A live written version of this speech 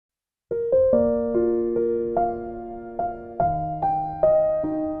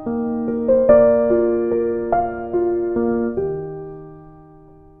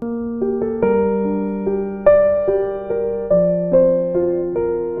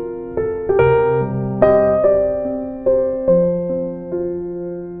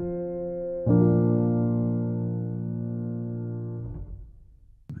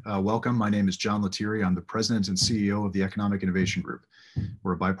welcome. My name is John Lettieri. I'm the president and CEO of the Economic Innovation Group.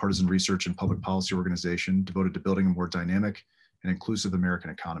 We're a bipartisan research and public policy organization devoted to building a more dynamic and inclusive American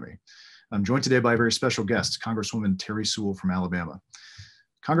economy. I'm joined today by a very special guest, Congresswoman Terri Sewell from Alabama.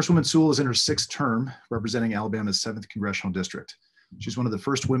 Congresswoman Sewell is in her 6th term, representing Alabama's 7th congressional district. She's one of the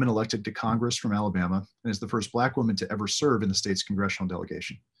first women elected to Congress from Alabama and is the first Black woman to ever serve in the state's congressional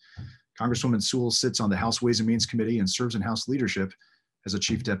delegation. Congresswoman Sewell sits on the House Ways and Means Committee and serves in House leadership as a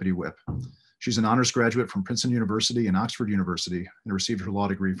Chief Deputy Whip. She's an honors graduate from Princeton University and Oxford University and received her law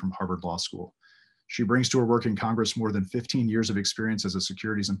degree from Harvard Law School. She brings to her work in Congress more than 15 years of experience as a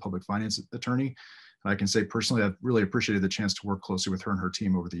securities and public finance attorney. And I can say personally, I've really appreciated the chance to work closely with her and her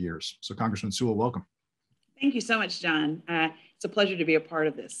team over the years. So Congressman Sewell, welcome. Thank you so much, John. It's a pleasure to be a part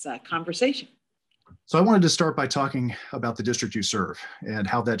of this conversation. So I wanted to start by talking about the district you serve and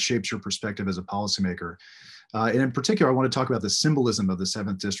how that shapes your perspective as a policymaker. And in particular, I want to talk about the symbolism of the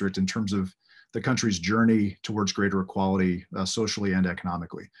 7th district in terms of the country's journey towards greater equality socially and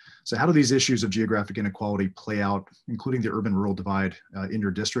economically. So how do these issues of geographic inequality play out, including the urban-rural divide in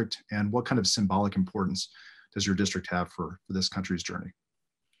your district? And what kind of symbolic importance does your district have for this country's journey?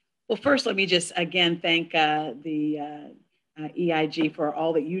 Well, first, let me just again thank the EIG for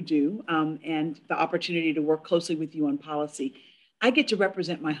all that you do and the opportunity to work closely with you on policy. I get to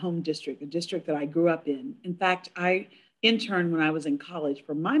represent my home district, the district that I grew up in. In fact, I interned when I was in college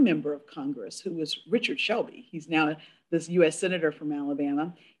for my member of Congress, who was Richard Shelby. He's now this U.S. Senator from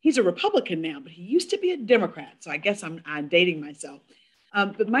Alabama. He's a Republican now, but he used to be a Democrat. So I guess I'm dating myself.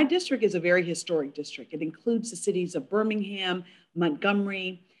 But my district is a very historic district. It includes the cities of Birmingham,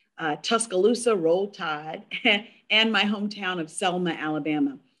 Montgomery, Tuscaloosa, Roll Tide, and my hometown of Selma,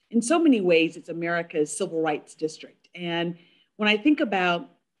 Alabama. In so many ways, it's America's civil rights district. And when I think about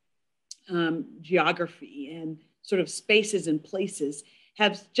geography and sort of spaces and places,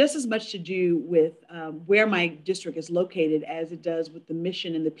 have just as much to do with where my district is located as it does with the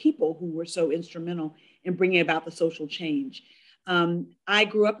mission and the people who were so instrumental in bringing about the social change. I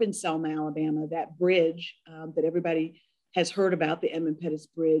grew up in Selma, Alabama, that bridge that everybody has heard about, the Edmund Pettus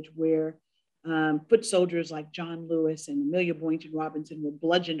Bridge, where foot soldiers like John Lewis and Amelia Boynton Robinson were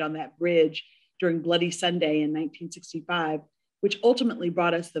bludgeoned on that bridge during Bloody Sunday in 1965, which ultimately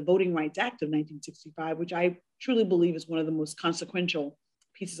brought us the Voting Rights Act of 1965, which I truly believe is one of the most consequential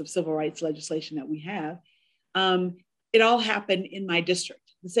pieces of civil rights legislation that we have. It all happened in my district.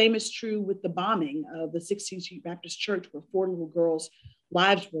 The same is true with the bombing of the 16th Street Baptist Church, where 4 little girls'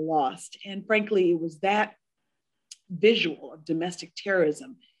 lives were lost. And frankly, it was that visual of domestic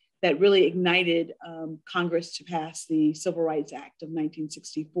terrorism that really ignited Congress to pass the Civil Rights Act of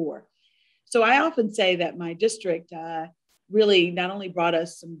 1964. So I often say that my district really not only brought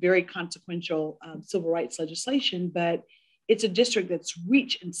us some very consequential civil rights legislation, but it's a district that's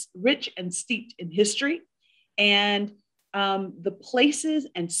rich and steeped in history. And the places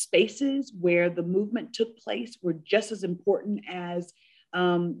and spaces where the movement took place were just as important as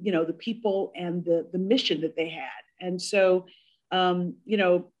the people and the mission that they had. And so,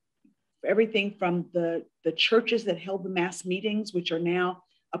 everything from the churches that held the mass meetings, which are now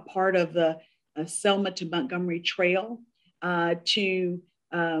a part of the Selma to Montgomery Trail, to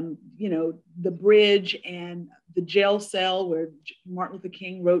the bridge and the jail cell where Martin Luther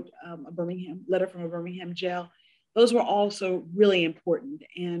King wrote a letter from a Birmingham jail. Those were also really important.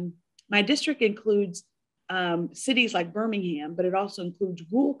 And my district includes cities like Birmingham, but it also includes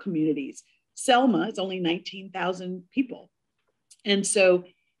rural communities. Selma is only 19,000 people. And so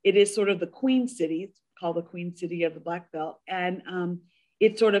it is sort of the Queen City. It's called the Queen City of the Black Belt. And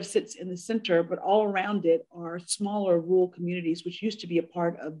it sort of sits in the center, but all around it are smaller rural communities, which used to be a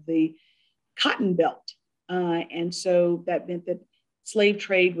part of the Cotton Belt. And so that meant that slave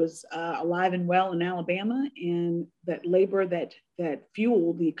trade was alive and well in Alabama, and that labor that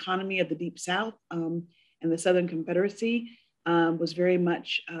fueled the economy of the Deep South and the Southern Confederacy was very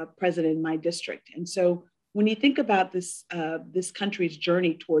much present in my district. And so when you think about this country's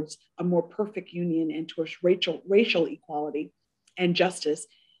journey towards a more perfect union and towards racial equality and justice,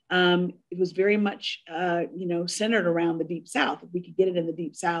 it was very much centered around the Deep South. If we could get it in the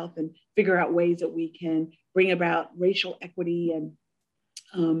Deep South and figure out ways that we can bring about racial equity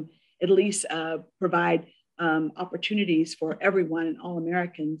and at least provide opportunities for everyone and all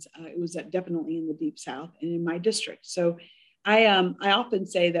Americans, it was definitely in the Deep South and in my district. So I often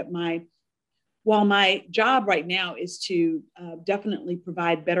say that while my job right now is to definitely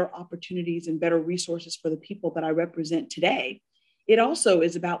provide better opportunities and better resources for the people that I represent today, it also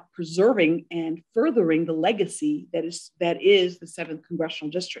is about preserving and furthering the legacy that is the 7th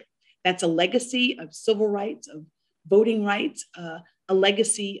Congressional District. That's a legacy of civil rights, of voting rights, a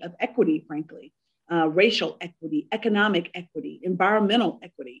legacy of equity, frankly, racial equity, economic equity, environmental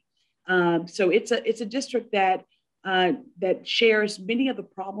equity. So it's a district that shares many of the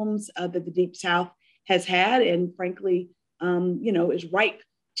problems that the Deep South has had, and frankly, is ripe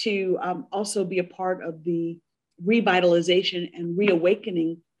to also be a part of the revitalization and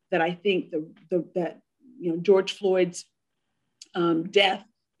reawakening that I think that George Floyd's death,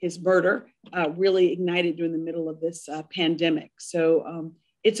 his murder, really ignited during the middle of this pandemic. So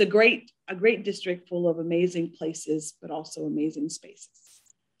it's a great district full of amazing places, but also amazing spaces.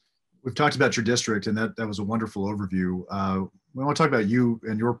 We've talked about your district, and that was a wonderful overview. We want to talk about you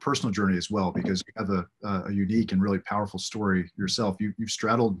and your personal journey as well, because you have a unique and really powerful story yourself. You've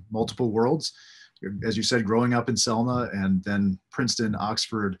straddled multiple worlds, as you said, growing up in Selma and then Princeton,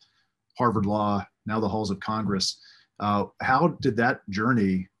 Oxford, Harvard Law, now the halls of Congress. How did that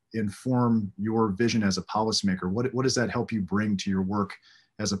journey inform your vision as a policymaker? What does that help you bring to your work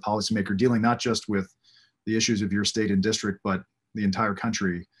as a policymaker, dealing not just with the issues of your state and district, but the entire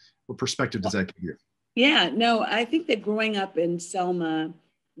country? What perspective does that give you? Yeah, no, I think that growing up in Selma,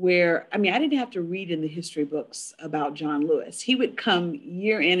 where, I didn't have to read in the history books about John Lewis. He would come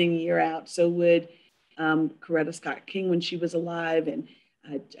year in and year out. So would Coretta Scott King when she was alive, and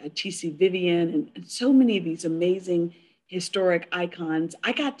T.C. Vivian, and so many of these amazing historic icons.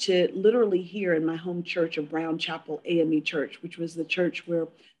 I got to literally hear in my home church of Brown Chapel AME Church, which was the church where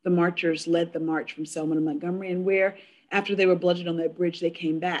the marchers led the march from Selma to Montgomery, and where after they were bludgeoned on that bridge, they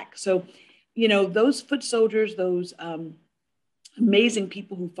came back. So, those foot soldiers, those amazing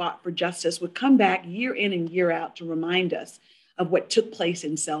people who fought for justice would come back year in and year out to remind us of what took place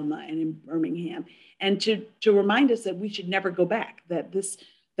in Selma and in Birmingham, and to remind us that we should never go back, that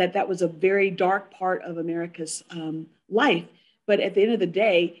was a very dark part of America's life. But at the end of the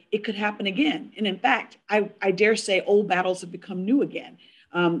day, it could happen again. And in fact, I dare say old battles have become new again.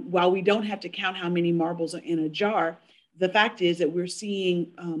 While we don't have to count how many marbles are in a jar, the fact is that we're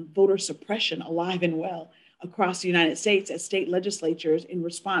seeing voter suppression alive and well across the United States, as state legislatures, in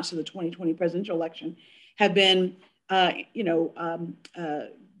response to the 2020 presidential election, have been, they've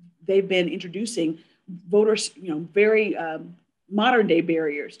been introducing voters, very modern day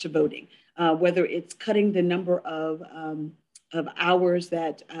barriers to voting, whether it's cutting the number of hours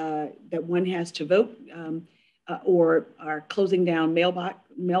that one has to vote, or are closing down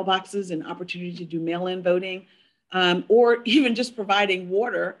mailboxes and opportunity to do mail-in voting, or even just providing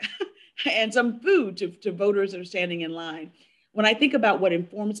water and some food to voters that are standing in line. When I think about what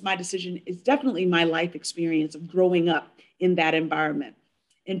informs my decision, it's definitely my life experience of growing up in that environment.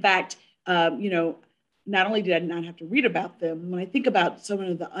 In fact, not only did I not have to read about them, when I think about some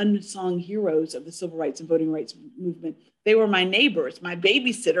of the unsung heroes of the civil rights and voting rights movement, they were my neighbors. My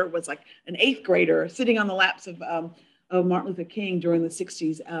babysitter was like an 8th grader sitting on the laps of Martin Luther King during the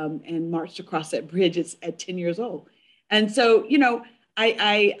 60s, and marched across that bridge at 10 years old. And so,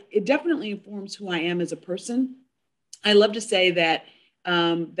 it definitely informs who I am as a person. I love to say that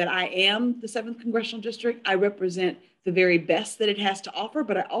I am the 7th Congressional District. I represent the very best that it has to offer,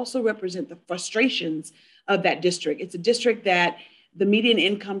 but I also represent the frustrations of that district. It's a district that the median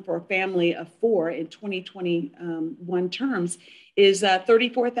income for a family of 4 in 2021 terms is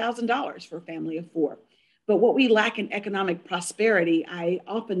 $34,000 for a family of 4. But what we lack in economic prosperity, I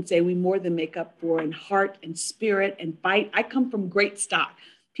often say we more than make up for in heart and spirit and fight. I come from great stock,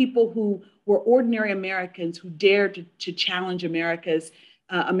 people who were ordinary Americans who dared to challenge America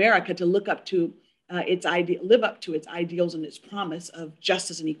to look up to live up to its ideals and its promise of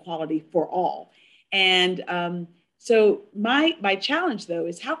justice and equality for all. And so my challenge, though,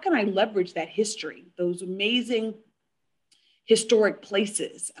 is how can I leverage that history, those amazing historic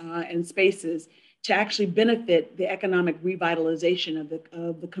places and spaces, to actually benefit the economic revitalization of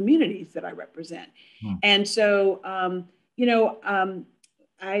the communities that I represent. And so,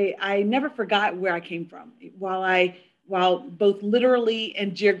 I never forgot where I came from. While both literally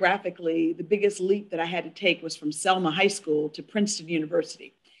and geographically, the biggest leap that I had to take was from Selma High School to Princeton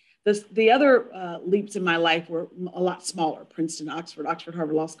University. The other leaps in my life were a lot smaller: Princeton, Oxford,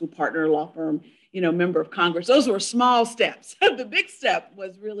 Harvard Law School, partner law firm, member of Congress. Those were small steps. The big step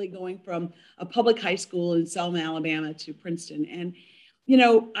was really going from a public high school in Selma, Alabama to Princeton. And,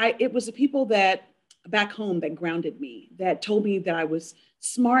 it was the people that back home that grounded me, that told me that I was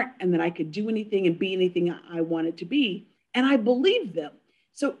smart and that I could do anything and be anything I wanted to be. And I believed them.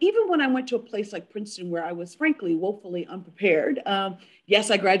 So even when I went to a place like Princeton, where I was frankly woefully unprepared, yes,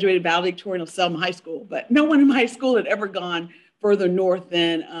 I graduated valedictorian of Selma High School, but no one in my school had ever gone further north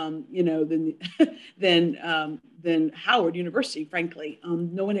than Howard University, frankly.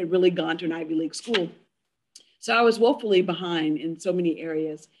 No one had really gone to an Ivy League school. So I was woefully behind in so many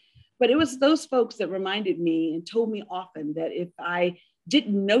areas. But it was those folks that reminded me and told me often that if I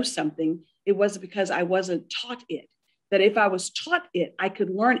didn't know something, it wasn't because I wasn't taught it. That if I was taught it, I could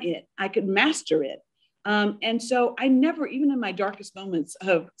learn it, I could master it. And so I never, even in my darkest moments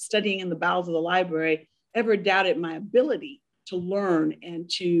of studying in the bowels of the library, ever doubted my ability to learn and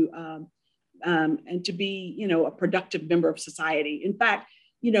to be, a productive member of society. In fact,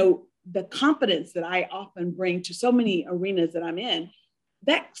 the confidence that I often bring to so many arenas that I'm in,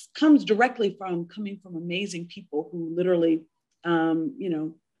 that comes directly from coming from amazing people who literally,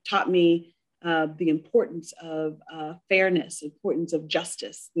 taught me the importance of fairness, importance of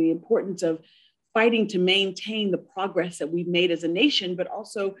justice, the importance of fighting to maintain the progress that we've made as a nation, but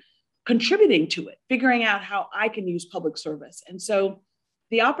also contributing to it, figuring out how I can use public service. And so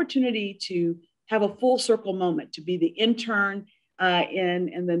the opportunity to have a full circle moment, to be the intern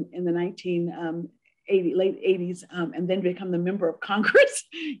in the 1980 late 80s, and then become the member of Congress,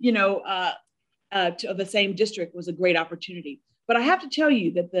 of the same district was a great opportunity. But I have to tell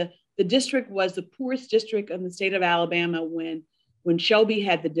you that the district was the poorest district in the state of Alabama when Shelby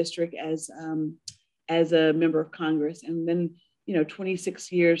had the district as a member of Congress. And then,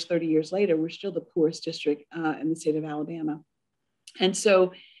 26 years, 30 years later, we're still the poorest district in the state of Alabama. And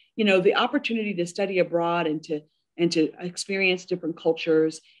so, the opportunity to study abroad and to experience different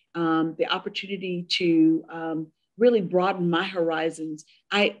cultures, the opportunity to really broaden my horizons.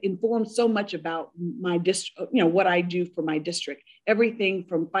 I informed so much about my district, what I do for my district, everything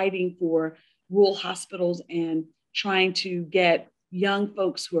from fighting for rural hospitals and trying to get young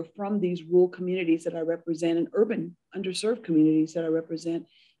folks who are from these rural communities that I represent and urban underserved communities that I represent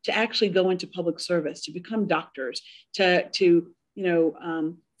to actually go into public service, to become doctors, to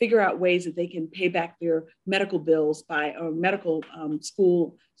figure out ways that they can pay back their medical bills or medical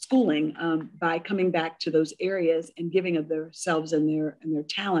schooling by coming back to those areas and giving of themselves and their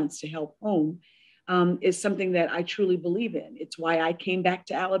talents to help home is something that I truly believe in. It's why I came back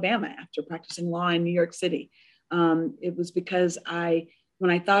to Alabama after practicing law in New York City. It was because when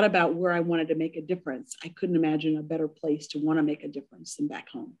I thought about where I wanted to make a difference, I couldn't imagine a better place to want to make a difference than back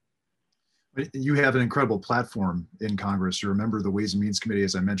home. You have an incredible platform in Congress. You're a member of the Ways and Means Committee,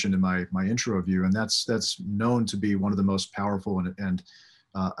 as I mentioned in my intro of you, and that's known to be one of the most powerful and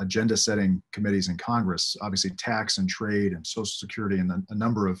agenda-setting committees in Congress. Obviously, tax and trade and Social Security and a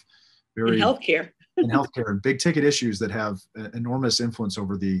number of very healthcare and big-ticket issues that have enormous influence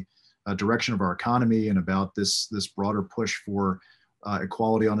over the direction of our economy and about this broader push for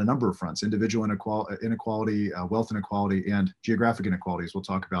equality on a number of fronts: individual inequality, wealth inequality, and geographic inequalities. We'll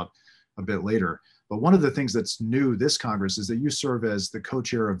talk about a bit later. But one of the things that's new this Congress is that you serve as the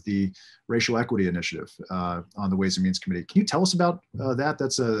co-chair of the Racial Equity Initiative on the Ways and Means Committee. Can you tell us about that?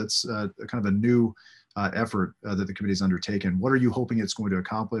 That's a kind of a new effort that the committee has undertaken. What are you hoping it's going to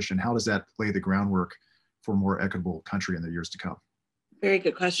accomplish, and how does that lay the groundwork for a more equitable country in the years to come? Very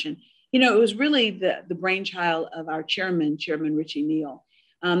good question. It was really the brainchild of our Chairman Richie Neal.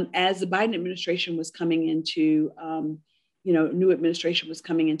 As the Biden administration was coming into new administration was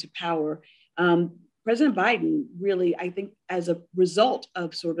coming into power, President Biden really, I think, as a result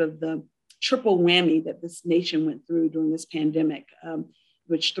of sort of the triple whammy that this nation went through during this pandemic,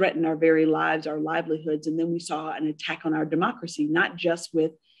 which threatened our very lives, our livelihoods, and then we saw an attack on our democracy, not just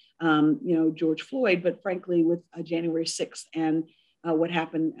with, George Floyd, but frankly with January 6th and what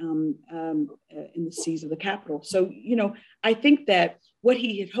happened in the seas of the Capitol. So, I think that what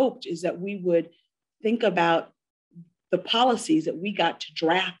he had hoped is that we would think about the policies that we got to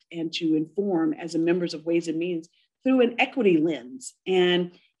draft and to inform as a members of Ways and Means through an equity lens.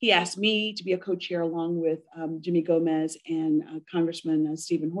 And he asked me to be a co-chair along with Jimmy Gomez and Congressman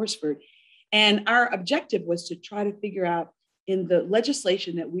Stephen Horsford. And our objective was to try to figure out in the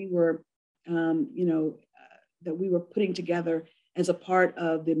legislation that we were, that we were putting together as a part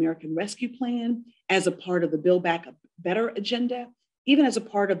of the American Rescue Plan, as a part of the Build Back Better agenda, even as a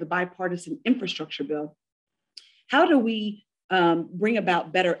part of the bipartisan infrastructure bill. How do we bring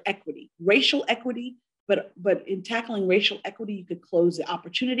about better equity, racial equity, but in tackling racial equity, you could close the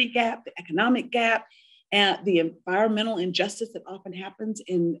opportunity gap, the economic gap, and the environmental injustice that often happens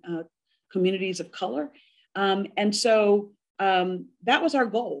in communities of color. And so that was our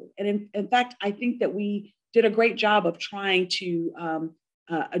goal. And in fact, I think that we did a great job of trying to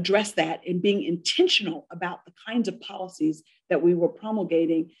address that and being intentional about the kinds of policies that we were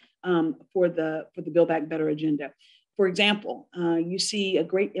promulgating for the Build Back Better agenda. For example, you see a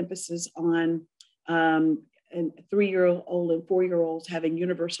great emphasis on 3-year-old and 4-year-olds having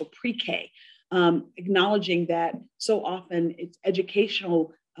universal pre-K, acknowledging that so often it's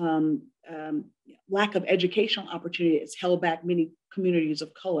educational lack of educational opportunity has held back many communities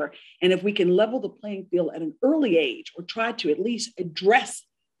of color. And if we can level the playing field at an early age, or try to at least address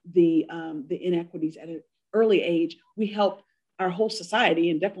the inequities at an early age, we help our whole society,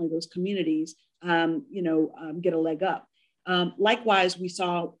 and definitely those communities, get a leg up. Likewise, we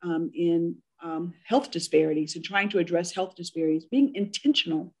saw in health disparities, and trying to address health disparities, being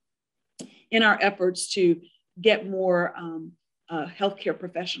intentional in our efforts to get more healthcare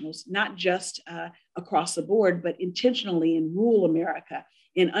professionals, not just across the board, but intentionally in rural America,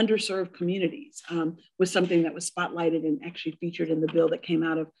 in underserved communities, was something that was spotlighted and actually featured in the bill that came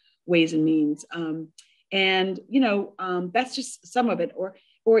out of Ways and Means. That's just some of it.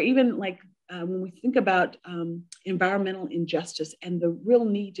 Or even like when we think about environmental injustice and the real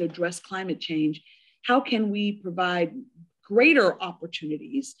need to address climate change, how can we provide greater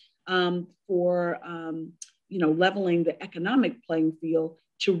opportunities for leveling the economic playing field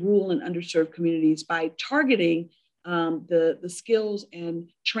to rural and underserved communities by targeting the skills and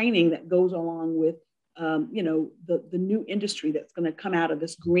training that goes along with the new industry that's going to come out of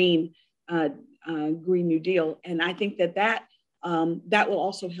this Green New Deal. And I think that will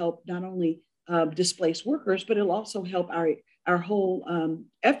also help not only displaced workers, but it'll also help our whole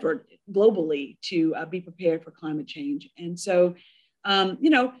effort globally to be prepared for climate change. And so,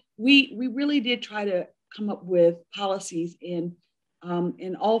 we really did try to come up with policies in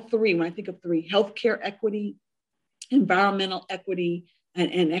all three. When I think of three: healthcare equity, environmental equity,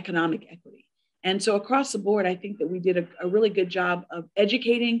 and economic equity. And so across the board, I think that we did a really good job of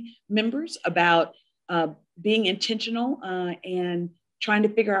educating members about being intentional and trying to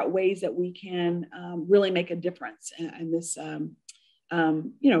figure out ways that we can really make a difference in this,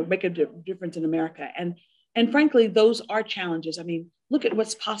 make a difference in America. And frankly, those are challenges. I mean, look at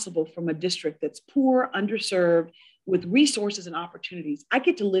what's possible from a district that's poor, underserved, with resources and opportunities. I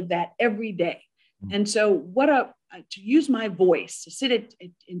get to live that every day. And so to use my voice, to sit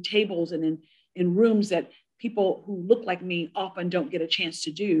in tables and in rooms that people who look like me often don't get a chance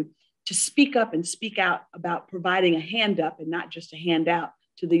to do, to speak up and speak out about providing a hand up and not just a handout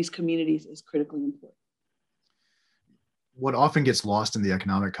to these communities is critically important. What often gets lost in the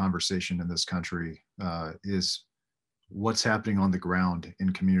economic conversation in this country is what's happening on the ground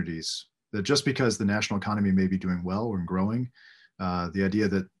in communities. That just because the national economy may be doing well and growing, the idea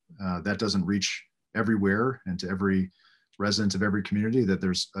that that doesn't reach everywhere and to every resident of every community, that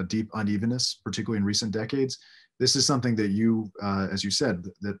there's a deep unevenness, particularly in recent decades. This is something that you, as you said,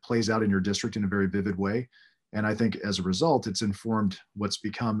 that plays out in your district in a very vivid way. And I think as a result, it's informed what's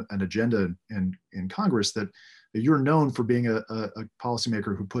become an agenda in Congress, that you're known for being a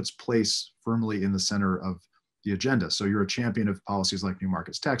policymaker who puts place firmly in the center of the agenda. So you're a champion of policies like New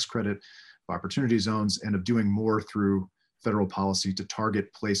Markets Tax Credit, of opportunity zones, and of doing more through federal policy to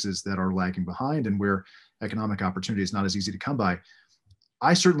target places that are lagging behind and where economic opportunity is not as easy to come by.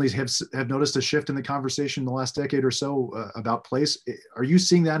 I certainly have noticed a shift in the conversation in the last decade or so about place. Are you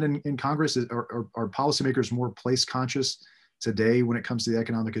seeing that in Congress? Are policymakers more place conscious today when it comes to the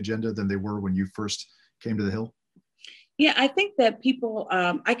economic agenda than they were when you first came to the Hill? Yeah, I think that people,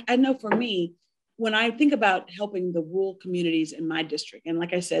 I know for me, when I think about helping the rural communities in my district, and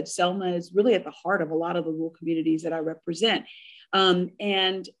like I said, Selma is really at the heart of a lot of the rural communities that I represent.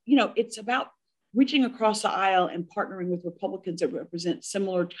 It's about reaching across the aisle and partnering with Republicans that represent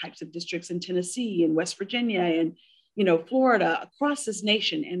similar types of districts in Tennessee and West Virginia and, Florida, across this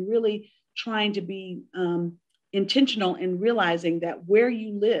nation, and really trying to be intentional in realizing that where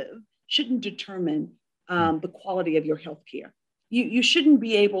you live shouldn't determine the quality of your healthcare. You shouldn't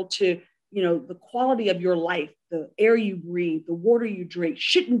be able to, the quality of your life, the air you breathe, the water you drink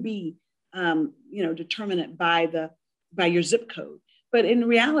shouldn't be, determined by your zip code. But in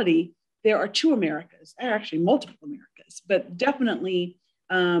reality, there are two Americas, there are actually multiple Americas, but definitely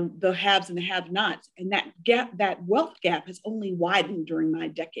the haves and the have-nots. And that wealth gap has only widened during my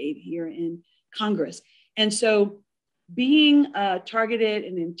decade here in Congress. And so being targeted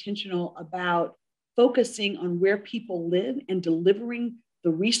and intentional about focusing on where people live and delivering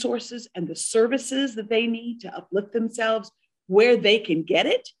the resources and the services that they need to uplift themselves where they can get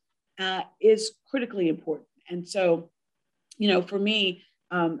it is critically important. And so, for me,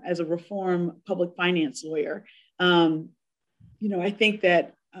 as a reform public finance lawyer, I think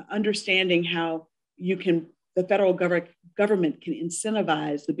that understanding how the federal government can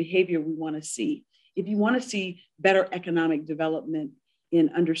incentivize the behavior we want to see. If you want to see better economic development in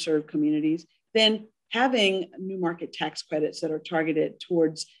underserved communities, then having new market tax credits that are targeted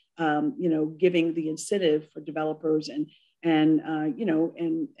towards, giving the incentive for developers and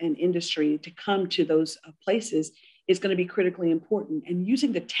industry to come to those places is going to be critically important. And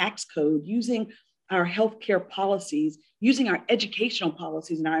using the tax code, using our healthcare policies, using our educational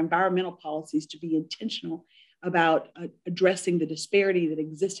policies and our environmental policies to be intentional about addressing the disparity that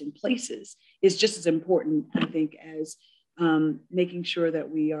exists in places is just as important, I think, as making sure that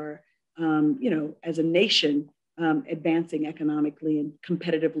we are, as a nation, advancing economically and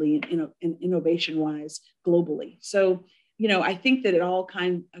competitively and innovation-wise globally. So, I think that it all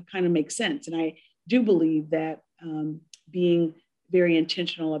kind of makes sense. And I do believe that being very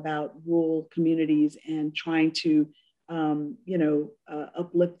intentional about rural communities and trying to,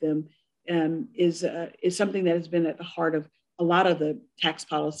 uplift them is something that has been at the heart of a lot of the tax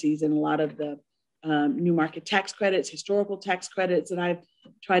policies and a lot of the new market tax credits, historical tax credits that I've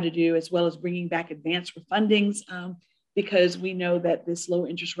tried to do, as well as bringing back advanced refundings, because we know that this low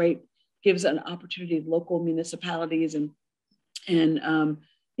interest rate gives an opportunity to local municipalities and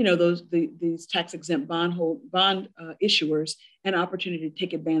these tax exempt bond issuers an opportunity to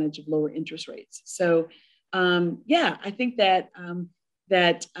take advantage of lower interest rates. So I think that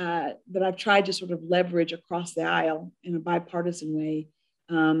I've tried to sort of leverage across the aisle in a bipartisan way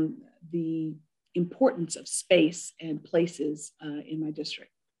the importance of space and places in my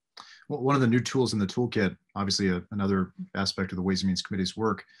district. Well, one of the new tools in the toolkit, obviously another aspect of the Ways and Means Committee's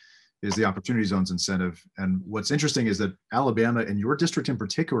work, is the Opportunity Zones incentive. And what's interesting is that Alabama, and your district in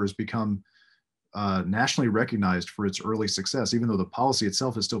particular, has become nationally recognized for its early success, even though the policy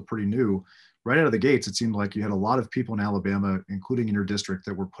itself is still pretty new. Right out of the gates, it seemed like you had a lot of people in Alabama, including in your district,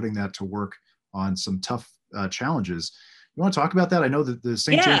 that were putting that to work on some tough challenges. You want to talk about that? I know that the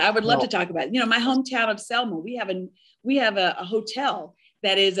St. James. I would love to talk about it. My hometown of Selma, we have a hotel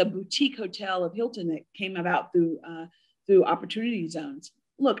that is a boutique hotel of Hilton that came about through Opportunity Zones.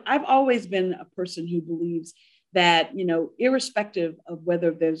 Look, I've always been a person who believes that, irrespective of whether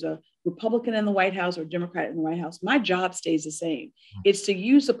there's a Republican in the White House or Democrat in the White House, my job stays the same. It's to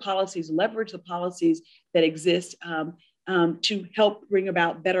use the policies, leverage the policies that exist to help bring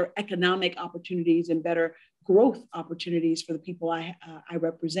about better economic opportunities and better growth opportunities for the people I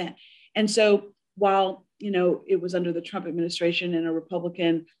represent. And so while, it was under the Trump administration and a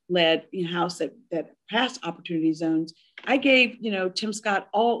Republican-led House that passed Opportunity Zones, I gave, Tim Scott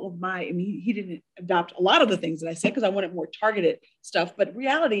all of he didn't adopt a lot of the things that I said because I wanted more targeted stuff. But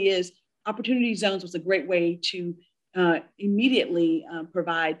reality is Opportunity Zones was a great way to immediately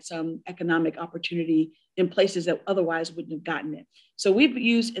provide some economic opportunity in places that otherwise wouldn't have gotten it. So we've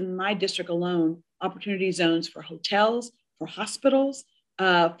used in my district alone Opportunity Zones for hotels, for hospitals,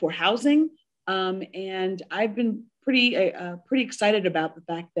 for housing. And I've been pretty excited about the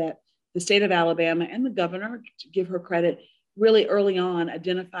fact that the state of Alabama and the governor, to give her credit, really early on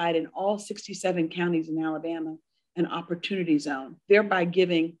identified in all 67 counties in Alabama an opportunity zone, thereby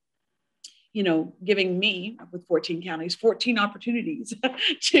giving me, with 14 counties, 14 opportunities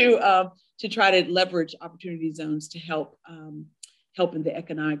to try to leverage opportunity zones to help in the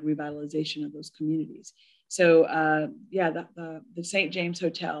economic revitalization of those communities. So the St. James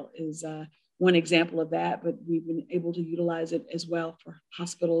Hotel is one example of that, but we've been able to utilize it as well for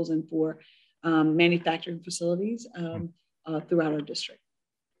hospitals and for manufacturing facilities throughout our district.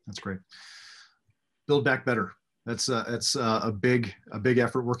 That's great. Build Back Better. That's a big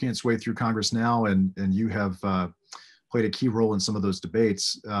effort working its way through Congress now, and you have played a key role in some of those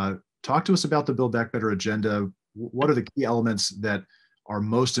debates. Talk to us about the Build Back Better agenda. What are the key elements that are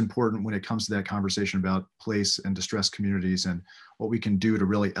most important when it comes to that conversation about place and distressed communities, and what we can do to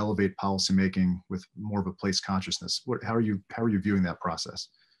really elevate policymaking with more of a place consciousness? How are you viewing that process?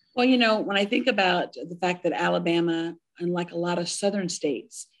 Well, when I think about the fact that Alabama, unlike a lot of southern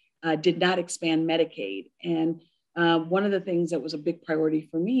states, did not expand Medicaid, and one of the things that was a big priority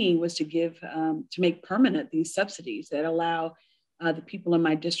for me was to make permanent these subsidies that allow the people in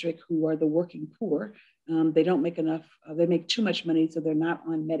my district who are the working poor. They don't make enough, they make too much money, so they're not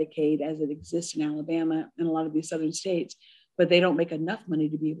on Medicaid as it exists in Alabama and a lot of these southern states, but they don't make enough money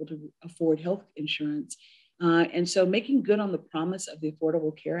to be able to afford health insurance. And so making good on the promise of the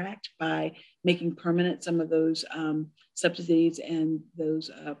Affordable Care Act by making permanent some of those subsidies and those,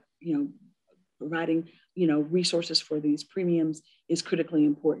 providing, resources for these premiums is critically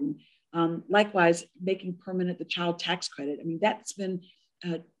important. Likewise, making permanent the child tax credit. I mean, that's been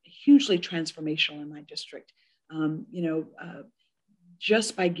hugely transformational in my district.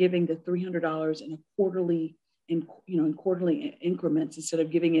 Just by giving the $300 in quarterly increments instead of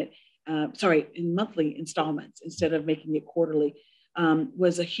giving it, in monthly installments instead of making it quarterly,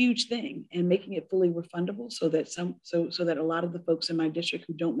 was a huge thing, and making it fully refundable so that a lot of the folks in my district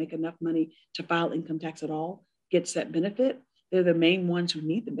who don't make enough money to file income tax at all gets that benefit. They're the main ones who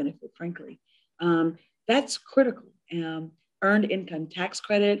need the benefit, frankly. That's critical. earned income tax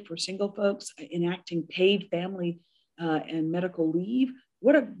credit for single folks, enacting paid family and medical leave.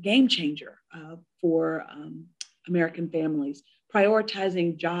 What a game changer for American families.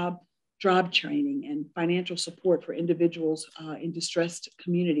 Prioritizing job training and financial support for individuals in distressed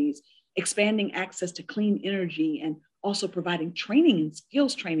communities, expanding access to clean energy, and also providing training and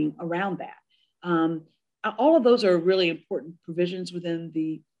skills training around that. All of those are really important provisions within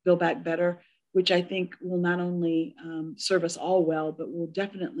the Build Back Better, which I think will not only serve us all well, but will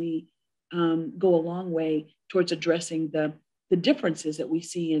definitely go a long way towards addressing the differences that we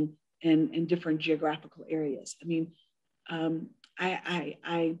see in different geographical areas. I mean,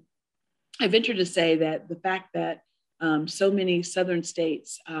 I venture to say that the fact that so many southern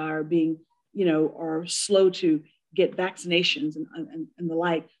states are being, are slow to get vaccinations and the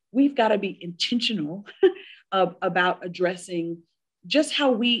like, we've got to be intentional about addressing just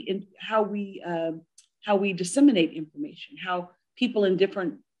how we disseminate information, how people in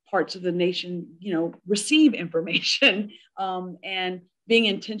different parts of the nation, receive information, and being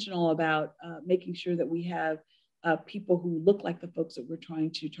intentional about making sure that we have people who look like the folks that we're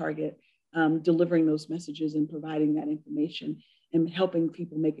trying to target, delivering those messages and providing that information and helping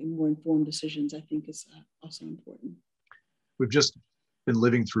people make more informed decisions, I think is also important. We've just been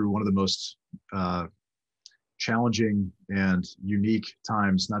living through one of the most challenging and unique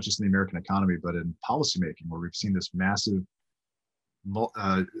times, not just in the American economy, but in policymaking, where we've seen this massive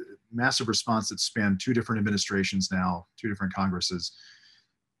response that spanned two different administrations now, two different Congresses.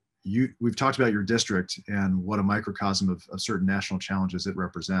 We've talked about your district and what a microcosm of certain national challenges it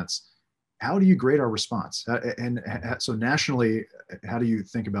represents. How do you grade our response? So nationally, how do you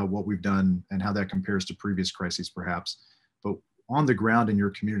think about what we've done and how that compares to previous crises, perhaps? But on the ground in your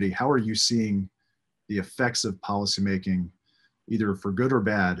community, how are you seeing the effects of policymaking, either for good or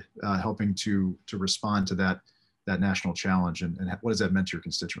bad, helping to respond to that national challenge? And what has that meant to your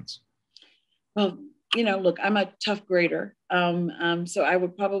constituents? Well, look, I'm a tough grader. So I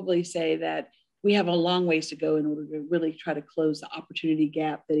would probably say that we have a long ways to go in order to really try to close the opportunity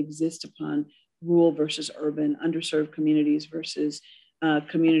gap that exists upon rural versus urban, underserved communities versus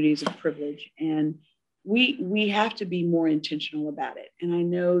communities of privilege. And we have to be more intentional about it. And I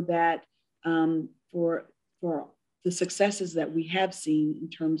know that for the successes that we have seen in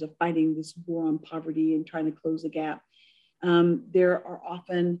terms of fighting this war on poverty and trying to close the gap, there are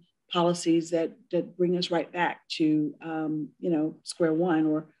often policies that bring us right back to square one,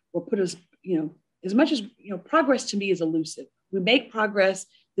 or put us, as much as progress to me is elusive. We make progress,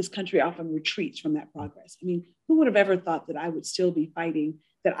 this country often retreats from that progress. I mean, who would have ever thought that I would still be fighting,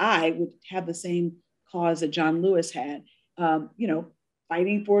 that I would have the same cause that John Lewis had,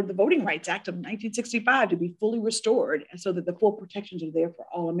 fighting for the Voting Rights Act of 1965 to be fully restored so that the full protections are there for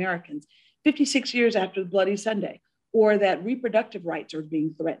all Americans, 56 years after the Bloody Sunday, or that reproductive rights are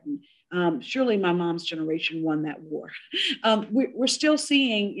being threatened. Surely my mom's generation won that war. We're still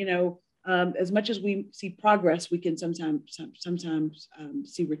seeing, as much as we see progress, we can sometimes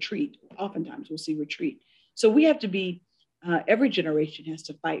see retreat. Oftentimes we'll see retreat. So we have to be, every generation has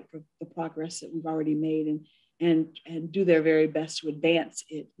to fight for the progress that we've already made and do their very best to advance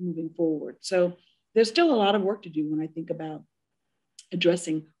it moving forward. So there's still a lot of work to do when I think about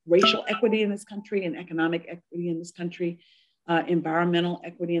addressing racial equity in this country and economic equity in this country, environmental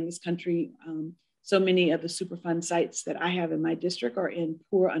equity in this country. So many of the Superfund sites that I have in my district are in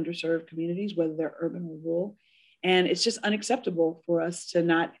poor, underserved communities, whether they're urban or rural. And it's just unacceptable for us to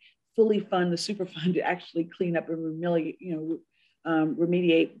not fully fund the Superfund to actually clean up and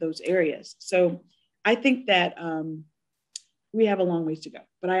remediate those areas. So I think that we have a long ways to go.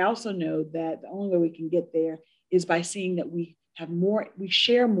 But I also know that the only way we can get there is by seeing that we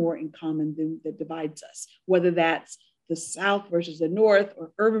share more in common than that divides us, whether that's the South versus the North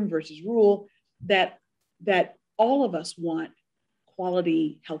or urban versus rural, that all of us want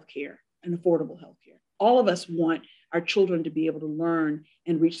quality healthcare and affordable healthcare. All of us want our children to be able to learn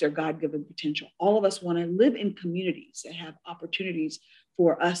and reach their God-given potential. All of us want to live in communities that have opportunities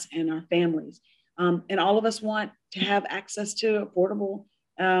for us and our families. And all of us want to have access to affordable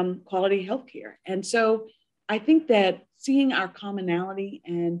quality healthcare. And so I think that seeing our commonality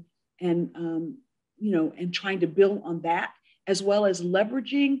and trying to build on that, as well as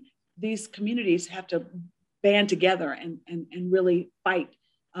leveraging these communities, have to band together and really fight,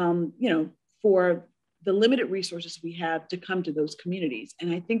 for the limited resources we have to come to those communities.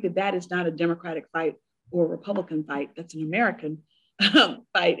 And I think that is not a Democratic fight or a Republican fight. That's an American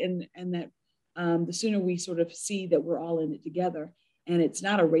fight, and that the sooner we sort of see that we're all in it together, and it's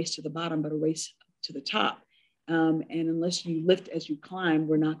not a race to the bottom, but a race to the top. And unless you lift as you climb,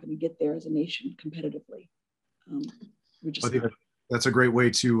 we're not going to get there as a nation competitively. we just I think that's a great way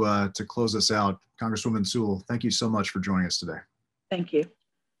to close us out. Congresswoman Sewell, thank you so much for joining us today. Thank you.